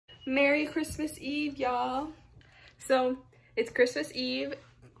Merry Christmas Eve, y'all. So it's Christmas Eve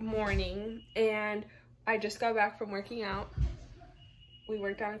morning and I just got back from working out. We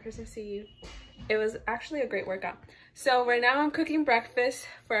worked out on Christmas Eve. It was actually a great workout. So right now I'm cooking breakfast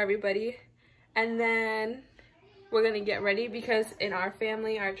for everybody and then we're gonna get ready because in our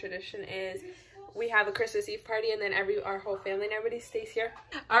family our tradition is we have a Christmas Eve party and then our whole family and everybody stays here.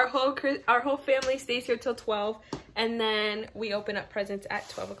 Our whole family stays here till 12 and then we open up presents at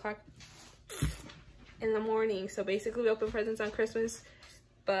 12 o'clock in the morning. So basically we open presents on Christmas,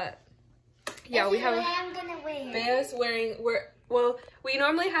 but yeah, we have I'm gonna wear. Bea's wearing, well, we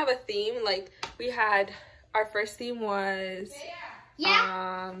normally have a theme. Like we had, our first theme was,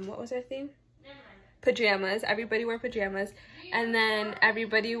 what was our theme? Pajamas. Everybody wore pajamas. And then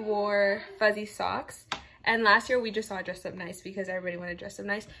everybody wore fuzzy socks. And last year we just all dressed up nice because everybody wanted to dress up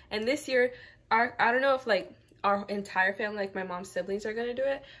nice. And this year, I don't know if like our entire family, like my mom's siblings are gonna do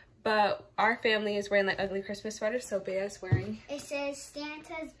it, but our family is wearing like ugly Christmas sweaters, so Bea's wearing. It says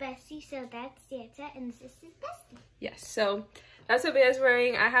Santa's bestie, so that's Santa and this is bestie. Yes, so that's what Bea's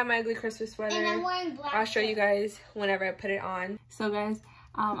wearing. I have my ugly Christmas sweater. And I'm wearing black. I'll show you guys whenever I put it on. So guys,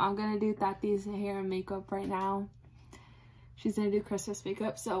 I'm gonna do Tati's hair and makeup right now. She's gonna do Christmas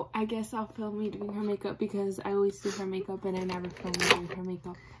makeup, so I guess I'll film me doing her makeup because I always do her makeup and I never film me doing her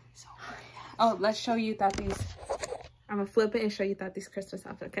makeup. So, oh, let's show you Tati's. I'm gonna flip it and show you Tati's Christmas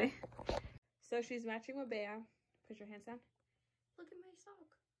outfit, okay? So she's matching with Bea. Put your hands down. Look at my sock.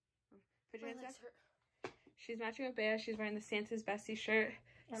 Put your hands down. She's matching with Bea. She's wearing the Santa's Bestie shirt,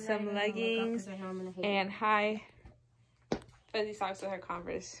 some leggings, and high fuzzy socks with her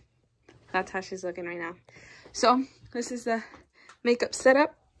Converse. That's how she's looking right now. So this is the makeup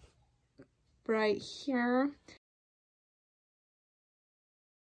setup right here.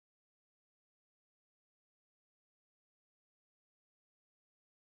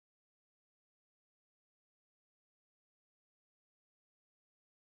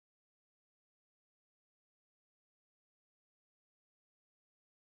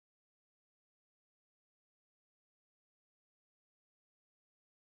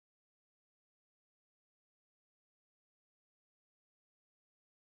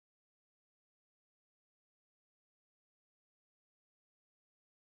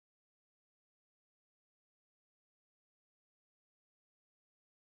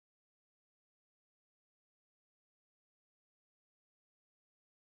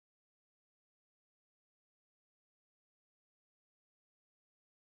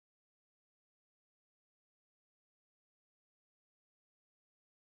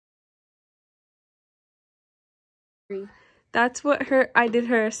 That's what I did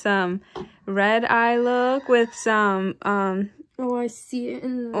her some red eye look with some Oh, I see it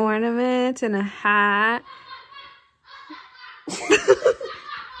in the ornaments and a hat.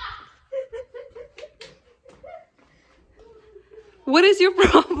 What is your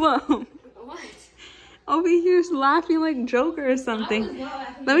problem? What? Over here's laughing like Joker or something.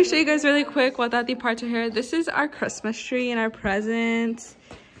 Let me show you guys really quick while Tati parts her hair. This is our Christmas tree and our presents.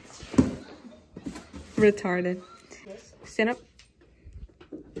 Retarded. Stand up.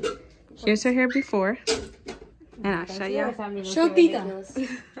 Here's her hair before. And I'll show you. Show Tita.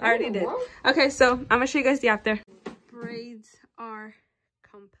 I already did. Okay, so I'm gonna show you guys the after. Braids are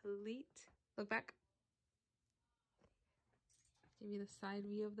complete. Look back. Give you the side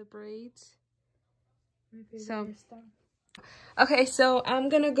view of the braids. So, okay, so I'm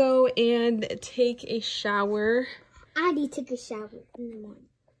gonna go and take a shower. I already took a shower in the morning.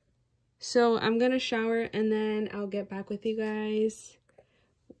 So I'm gonna shower and then I'll get back with you guys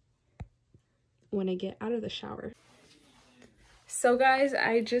when I get out of the shower. So guys,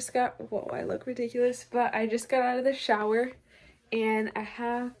 I just got, whoa, I look ridiculous, but I just got out of the shower and I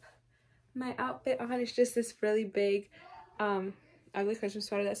have my outfit on. It's just this really big ugly Christmas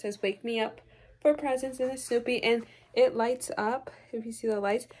sweater that says "Wake Me Up for Presents" and it's Snoopy, and it lights up if you see the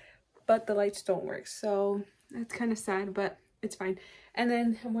lights, but the lights don't work, so that's kind of sad, but it's fine. And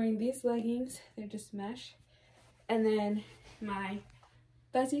then I'm wearing these leggings, they're just mesh, and then my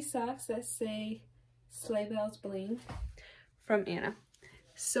fuzzy socks that say Sleigh Bells Bling from Anna.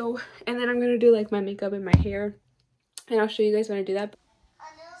 So, and then I'm gonna do like my makeup and my hair, and I'll show you guys when I do that.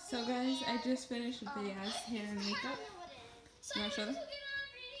 So guys, I just finished Bea's hair and makeup. You wanna show them?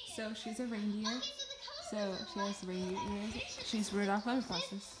 So she's a reindeer. So she has reindeer ears. She's Rudolph. Let me pause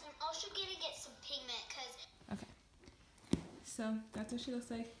this. I'm also gonna get some pigment because. Okay. So that's what she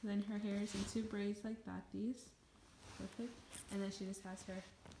looks like. And then her hair is in two braids like that. These. Perfect. And then she just has her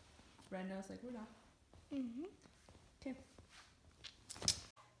red nose like Rudolph. Okay.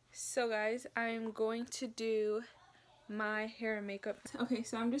 So guys, I'm going to do my hair and makeup. Okay,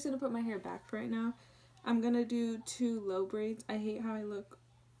 so I'm just gonna put my hair back for right now. I'm gonna do 2 low braids. I hate how I look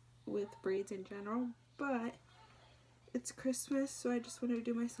with braids in general, but it's Christmas, so I just wanted to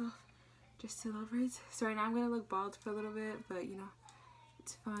do myself just 2 low braids. So right now I'm gonna look bald for a little bit, but you know,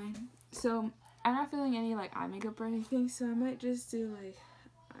 it's fine. So I'm not feeling any like eye makeup or anything, so I might just do like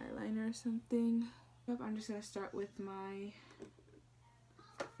eyeliner or something. I'm just gonna start with my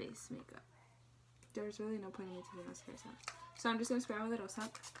face makeup. There's really no point in me taking those hairs out. So I'm just gonna spray on with Rosa.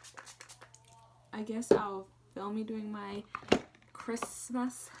 I guess I'll film me doing my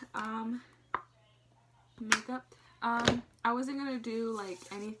Christmas makeup. I wasn't gonna do like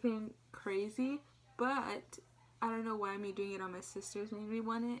anything crazy, but I don't know why me doing it on my sister's made me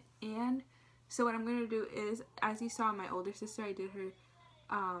want it. And so what I'm gonna do is, as you saw my older sister, I did her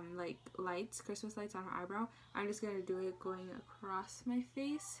like lights, Christmas lights on her eyebrow. I'm just gonna do it going across my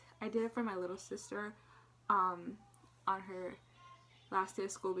face. I did it for my little sister on her last day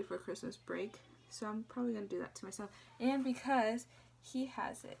of school before Christmas break, so I'm probably gonna do that to myself, and because he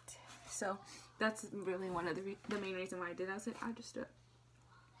has it, so that's really one of the main reason why I did. I was like, I'll just do it.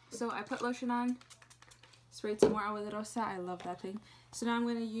 So I put lotion on, sprayed some more Agua de Rosa. I love that thing. So now I'm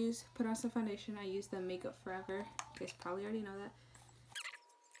gonna put on some foundation. I use the Makeup Forever. You guys probably already know that.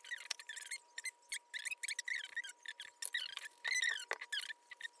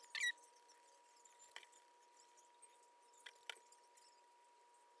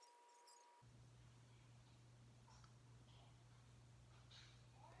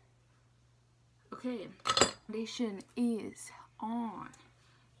 Okay, foundation is on,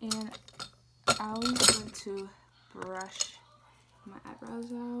 and I always want to brush my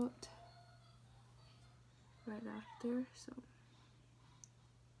eyebrows out right after. So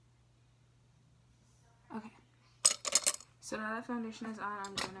okay, so now that foundation is on,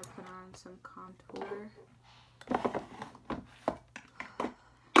 I'm gonna put on some contour.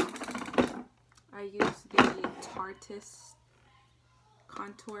 I use the Tarteist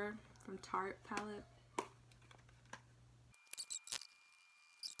contour from Tarte palette.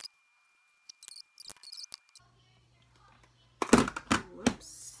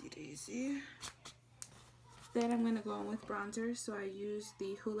 Whoopsie daisy. Then I'm gonna go in with bronzer, so I use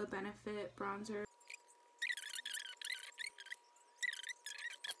the Hoola Benefit bronzer.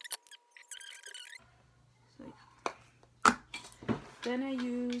 So yeah. Then I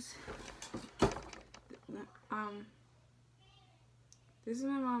use this is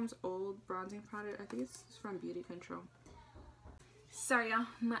my mom's old bronzing product. I think it's from Beauty Control. Sorry y'all,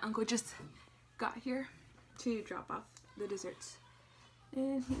 my uncle just got here to drop off the desserts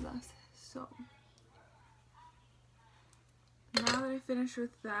and he left. So now that I finished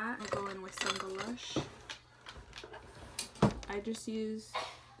with that, I'll go in with some blush. I just use,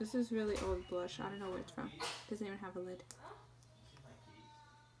 this is really old blush. I don't know where it's from. It doesn't even have a lid.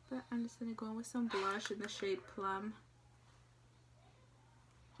 But I'm just gonna go in with some blush in the shade Plum.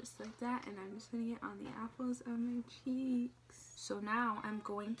 Just like that, and I'm just putting it on the apples of my cheeks. So now I'm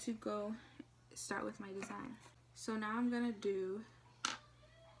going to start with my design. So now I'm gonna do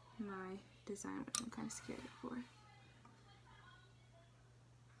my design, which I'm kind of scared for.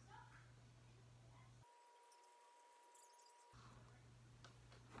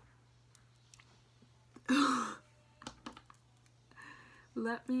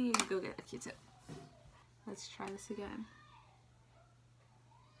 Let me go get a Q-tip. Let's try this again.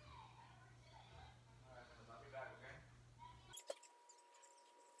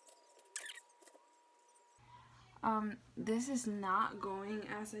 This is not going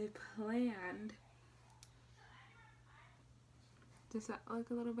as I planned. Does that look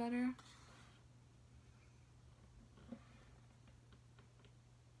a little better?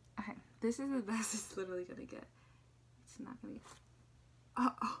 Okay, this is the best it's literally gonna get. It's not gonna get...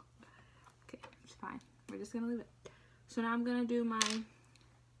 Oh. Okay, it's fine. We're just gonna leave it. So now I'm gonna do my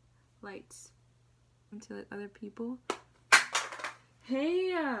lights into like other people. Hey!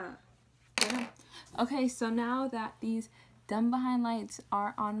 Yeah. Okay, so now that these done behind lights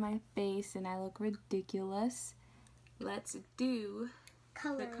are on my face and I look ridiculous, let's do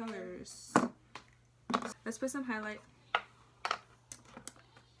the colors. Let's put some highlight.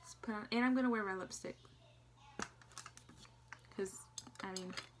 Let's put on, and I'm gonna wear red lipstick. Cause I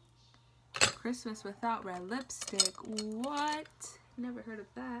mean, Christmas without red lipstick, what? Never heard of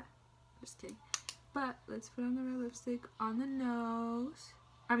that. Just kidding. But let's put on the red lipstick on the nose.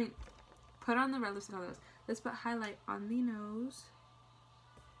 I mean, put on the red lipstick on the nose. Let's put highlight on the nose.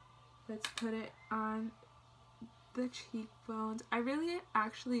 Let's put it on the cheekbones. I really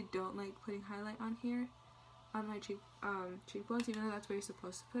actually don't like putting highlight on here, on my cheekbones, even though that's where you're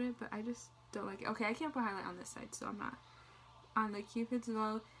supposed to put it. But I just don't like it. Okay, I can't put highlight on this side, so I'm not. On the Cupid's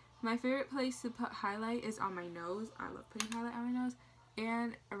bow, my favorite place to put highlight is on my nose. I love putting highlight on my nose.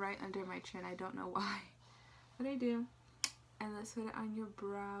 And right under my chin. I don't know why, but I do. And let's put it on your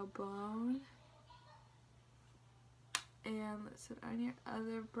brow bone. And let's put it on your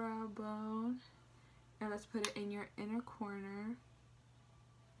other brow bone. And let's put it in your inner corner.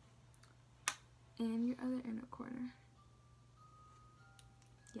 And your other inner corner.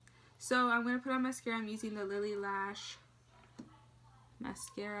 Yeah. So I'm going to put on mascara. I'm using the Lily Lash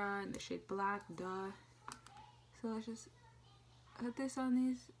mascara in the shade Black, duh. So let's just put this on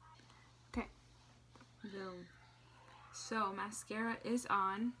these. Okay. Boom. So mascara is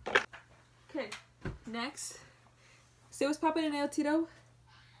on. Okay. Next. Say what's popping in El Tito?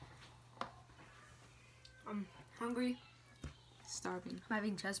 I'm hungry. Starving. I'm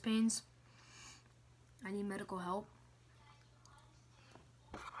having chest pains. I need medical help.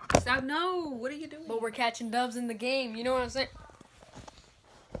 Stop! No! What are you doing? But we're catching doves in the game. You know what I'm saying?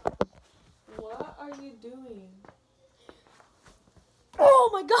 What are you doing? Oh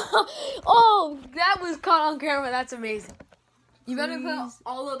my god! Oh, that was caught on camera. That's amazing. You better put Please.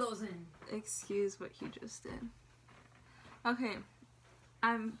 all of those in. Excuse what you just did. Okay.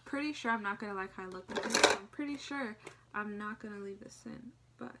 I'm pretty sure I'm not going to like how I look with this. I'm pretty sure I'm not going to leave this in.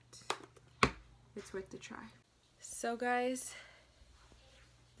 But it's worth the try. So guys,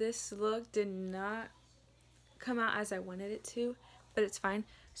 this look did not come out as I wanted it to. But it's fine.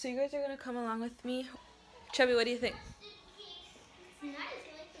 So you guys are going to come along with me. Chubby, what do you think? It's nice.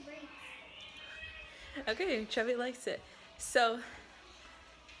 I like the braids. Okay, Chubby likes it. So,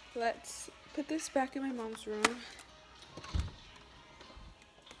 let's put this back in my mom's room.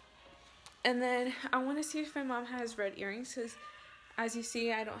 And then I want to see if my mom has red earrings, because as you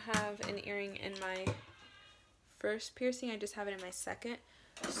see, I don't have an earring in my first piercing. I just have it in my second.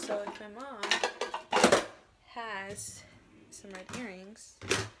 So if my mom has some red earrings,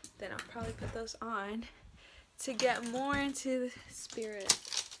 then I'll probably put those on to get more into the spirit.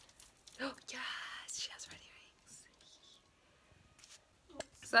 Oh, yes, she has red earrings.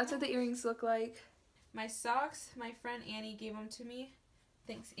 So that's what the earrings look like. My socks, my friend Annie gave them to me.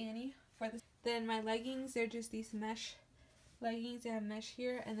 Thanks, Annie, for this. Then my leggings, they're just these mesh leggings. They have mesh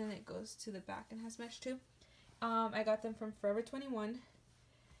here, and then it goes to the back and has mesh too. I got them from Forever 21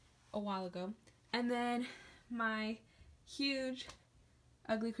 a while ago. And then my huge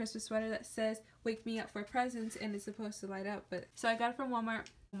ugly Christmas sweater that says "Wake me up for presents," and it's supposed to light up. But so I got it from Walmart.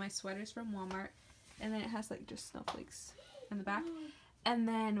 My sweater's from Walmart, and then it has like just snowflakes in the back. And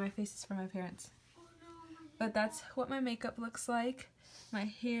then my face is from my parents. But that's what my makeup looks like. My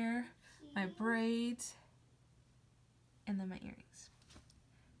hair, my braids, and then my earrings.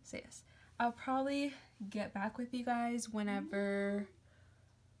 So yes, I'll probably get back with you guys whenever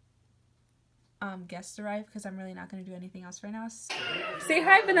guests arrive, because I'm really not going to do anything else right now. Say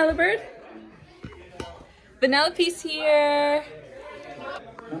hi, Vanilla Bird. Vanellope's here.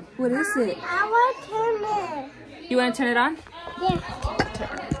 What is it? I want to turn it. You want to turn it on? Yeah.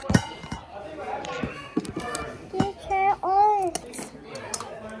 Turn on.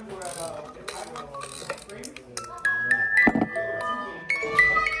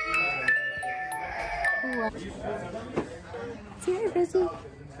 Say hi, Rosie.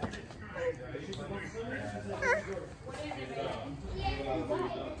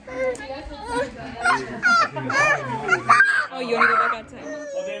 Oh, you want to go back outside?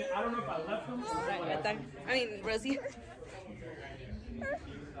 Well, then, I don't know if I left them. Right there. I mean, Rosie.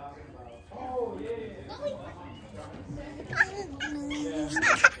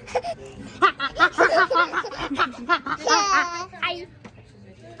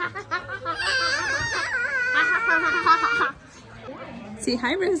 Say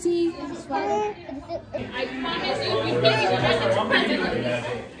hi, Rosie. I promise you, you present.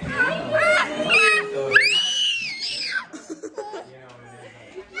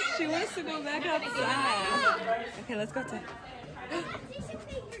 She wants to go back outside. Okay, let's go outside.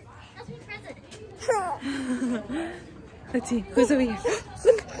 Let's see, who's over here?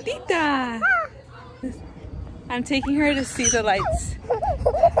 Look, Tita! I'm taking her to see the lights.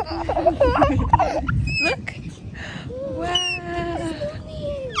 Look! Wow!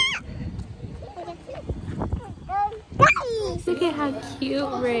 Look at how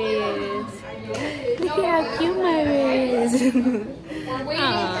cute Ray is. Look at how cute my Ray is. He's a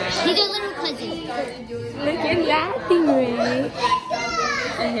little cousin. Look, you're laughing, Ray.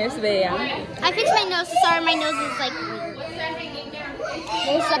 And here's Bea. I fixed my nose. Sorry, my nose is like weird.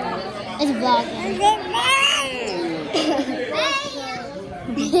 It's vlogging.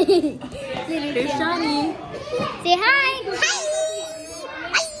 Here's Johnny. Say hi. Hi.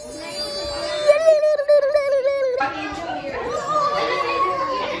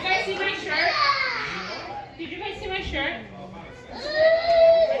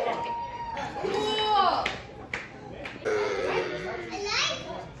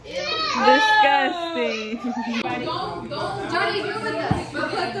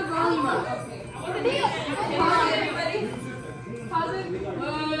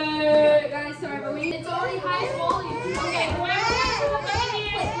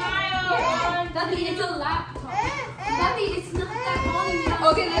 Buffy, it's a laptop. Buffy, it's not that volume.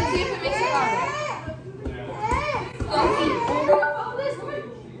 Okay, let's see if it makes it louder.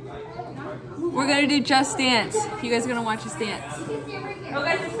 We're gonna do Just Dance. You guys are gonna watch us dance. Oh,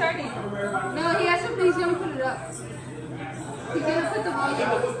 guys, it's starting. No, he has to. He's gonna put it up. He's gonna put the volume.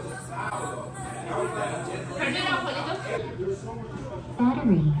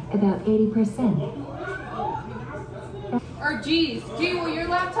 Battery about 80%. Or G's. G, will your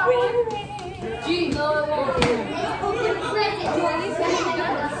laptop work? G, no, it won't. But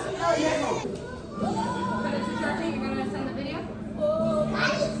it's a charging. You're gonna send the video?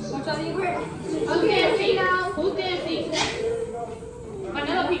 What's on you? Who's dancing now? Who's dancing?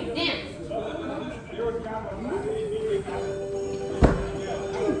 Vanilla Pink, dance.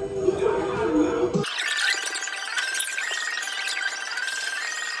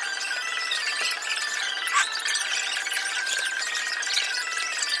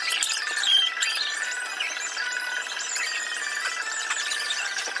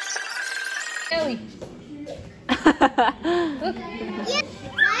 Ellie. Look.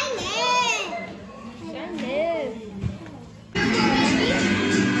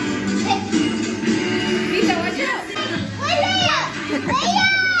 Lisa, watch out.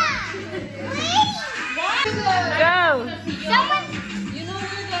 Go. You know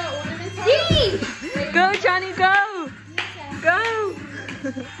where the ornaments are? Go, Johnny, go. Go.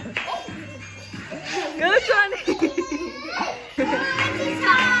 Go, Johnny. Good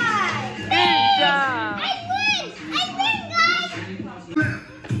job.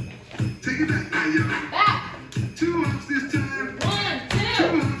 Take it back now, y'all. Back. 2 hops this time. 1, 2. 2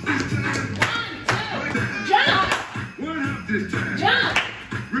 hops this time. 1, 2. Jump. 1 hop this time. Jump.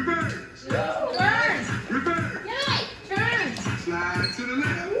 Reverse. Turn. Reverse. Yay. Turn. Slide to the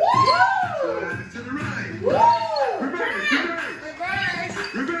left. Woo. Slide to the right. Woo. Reverse. Reverse.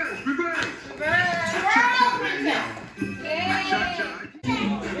 Reverse. Reverse. Reverse. Reverse. Yay. Shot, shot.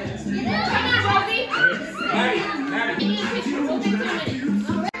 Come on, Rosie.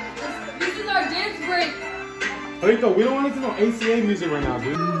 This is our dance break. Alito, we don't want to listen to no ACA music right now,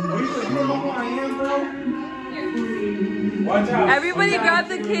 dude. Alito, you don't know who I am, bro? Watch out. Everybody grab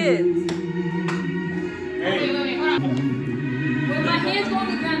the kids. Hey, Wait, hold on. When my hands go on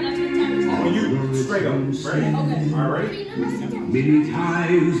the ground, that's what time is. when you straight up. Ready? Okay. All right, ready? Many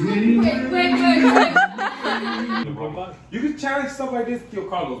times, many Wait. You can challenge stuff like this, Kio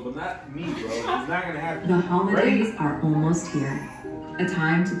Carlos, but not me, bro. It's not gonna happen. The holidays are almost here. A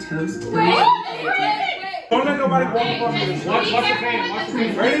time to toast the Wait. Don't let nobody walk up on this. Watch the fan. Watch the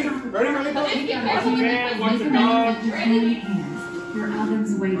fan. Ready? Ready, Alito? Watch the fan. Watch the dog. clean hands. Your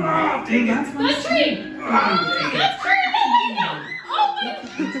oven's waiting. Ah, dang it. Let's treat. Let's treat.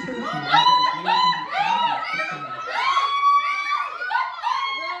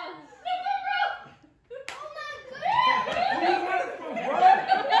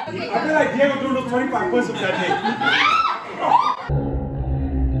 I feel like Diego doing those 25 push-ups that day.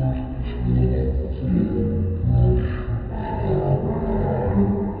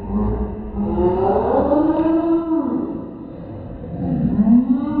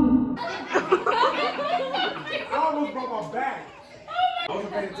 I almost broke my back. I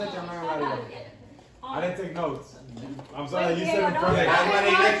wasn't paying attention, I'm not gonna lie to you. I didn't take notes. I'm sorry, you said in front of me.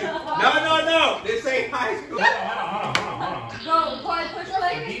 No. This ain't high school. Go, Clyde, push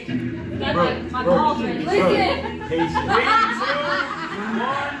play. That's Bro, like my bro, balls. bro, Listen. patience. Move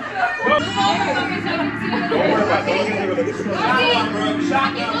over so I can see it. Don't worry about it. Don't get look at this. Shotgun, bro.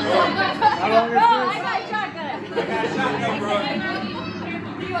 Shotgun, bro. How long is I got shotgun. I got shotgun, bro.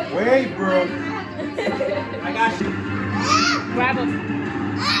 this? Wait, bro. I got you. Grab him.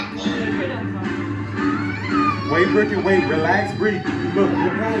 Wait, Ricky, wait. Relax, breathe. Look,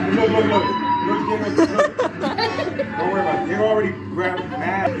 look. Don't worry about it. They already grabbed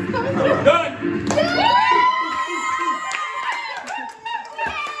mad. Done.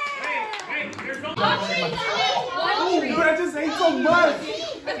 But I just ate so much.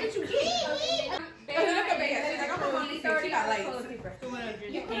 This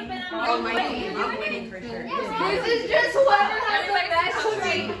is just whoever has the best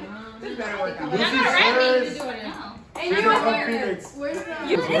treat. This is hers. And you are here. It's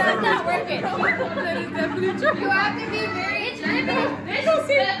not working. You have to be very attentive.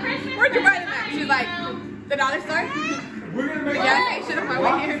 Where'd you buy them at? She's like, the dollar store? We're gonna make Gas station on my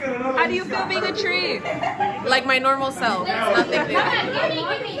way here. How do you feel being a tree? Like my normal self. It's nothing new.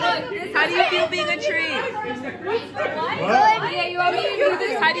 How do you feel being a tree? Yeah, you want me to do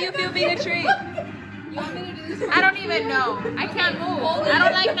this? How do you feel being a tree? I don't even know. I can't move. I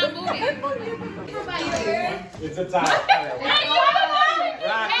don't like not moving. It's a tie.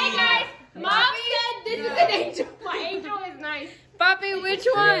 Hey guys, Mom said this is an angel. My angel is nice. Papi, which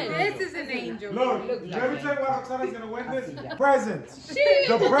one? This is an angel. Look, let me tell you why Roxana's gonna win this. Presents.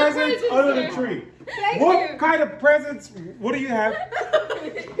 The presents under the tree. What kind of presents? What do you have?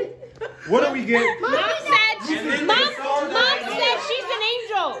 What do we get? Mom said she's an angel.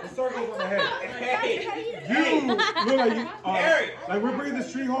 The circles on the head. You look like you. Like we're bringing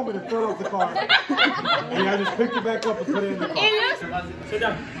this tree home and it fell off the car. And I just picked it back up and put it in the car. Sit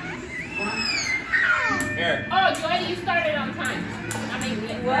down. Eric. Oh, Joy, you started on time. I mean,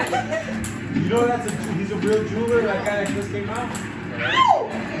 what? You know he's a real jeweler. That guy that just came out.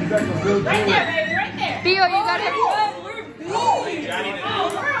 He's like a real jeweler. Right there, baby, right there. Theo, you got him. Johnny. Oh,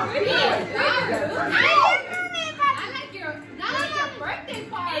 we're big. I like your birthday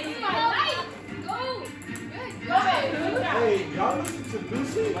party. It's my life. Go. Go, baby. Hey, y'all listen to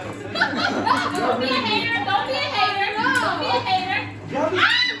Lucy? Don't be a hater. Don't be a hater. Don't be a hater. Y'all listen-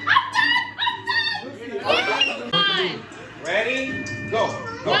 Ready? Go.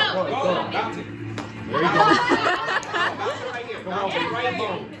 Go. Bounce it. There you go. Bounce it right here. Bounce it right here.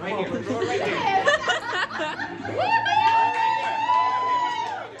 Right here. Throw it right there.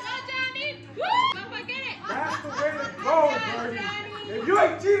 That's the way to go, Birdie. If you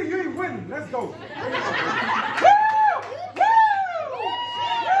ain't cheating, you ain't winning. Let's go.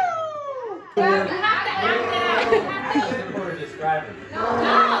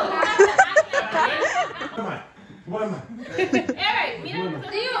 Come on. What am I? Eric, mira.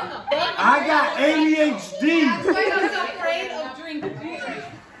 I got ADHD. I'm afraid of drinking. Okay,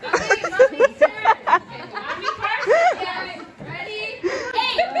 mommy first. Ready?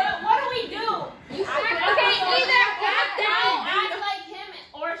 Hey, what do we do? Okay, either act like him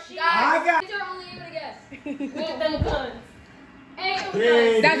or she. I got. You're only able to guess. With the guns. Hey,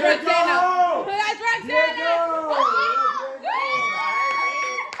 Hey, That's here Roxana. go. That's Here Roxana. go.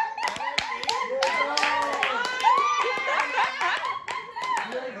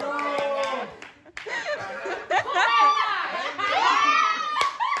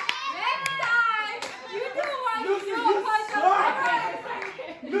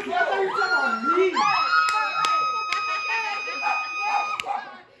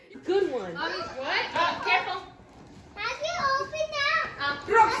 Good one. what? Careful. Have you opened that?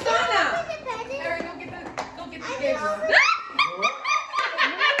 Roxana. Open the present. Eric, go get the Have you opened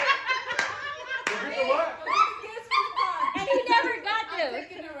And he never got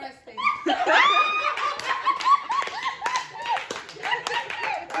this.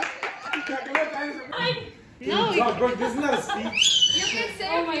 No, Brooke, this is not a speech. You can say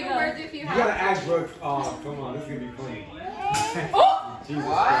a few words if you You have. gotta act, Brooke. Oh, come on, this is gonna be funny. Jesus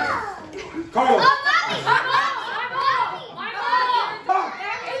Christ. Carlos.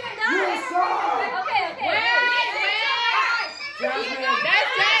 You're a song. Okay. Jasmine. That's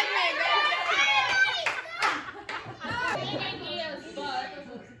Jasmine.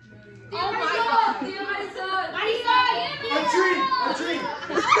 Oh my God. A tree.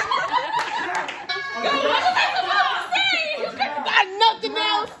 Got nothing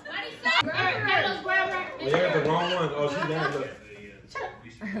else. Well, you're the wrong one. Oh, she's down. Look.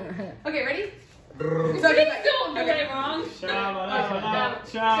 Okay, ready? Brrr. Don't do it wrong. She's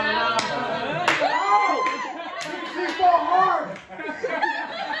so hard.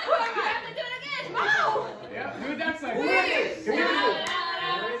 Do that side. Who is it? Give me this.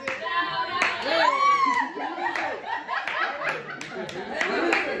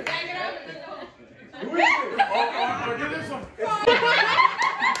 Who is it? Oh, give this one.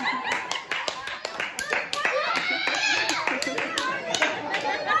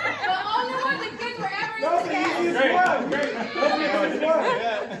 That was the easiest one. That was the easiest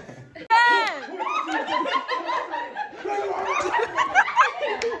one.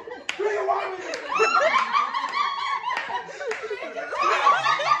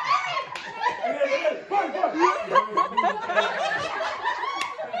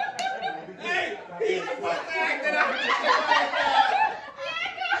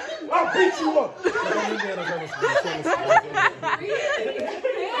 I'll beat you up. Sit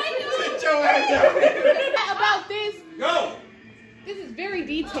your ass down. About this, Go. this is very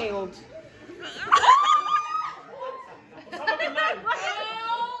detailed.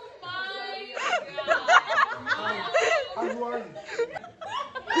 How you are? I'm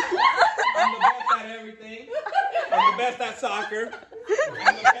the best at everything. I'm the best at soccer.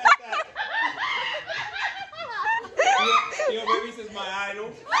 I'm the best at... Theo Babies is my idol.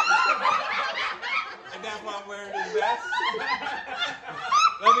 And that's why I'm wearing this vest.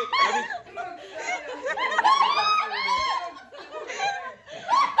 Let me...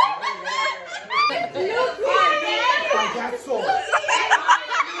 I got soul.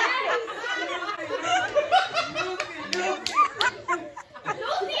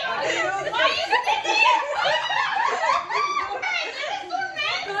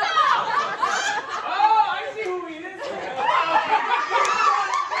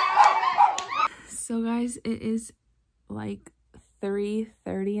 it is like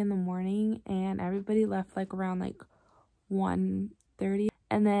 3:30 in the morning, and everybody left like around like 1:30.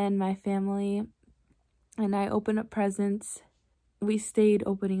 And then my family and I opened up presents. We stayed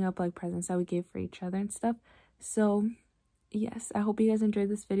opening up like presents that we gave for each other and stuff. So yes, I hope you guys enjoyed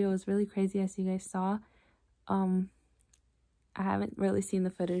this video. It was really crazy, as you guys saw. I haven't really seen the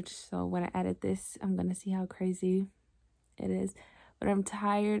footage, so when I edit this, I'm gonna see how crazy it is. But I'm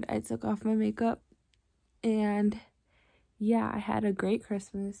tired. I took off my makeup, and yeah, I had a great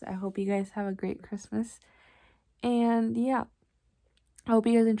Christmas. I hope you guys have a great Christmas. And yeah, I hope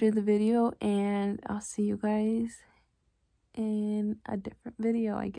you guys enjoyed the video, and I'll see you guys in a different video, I guess.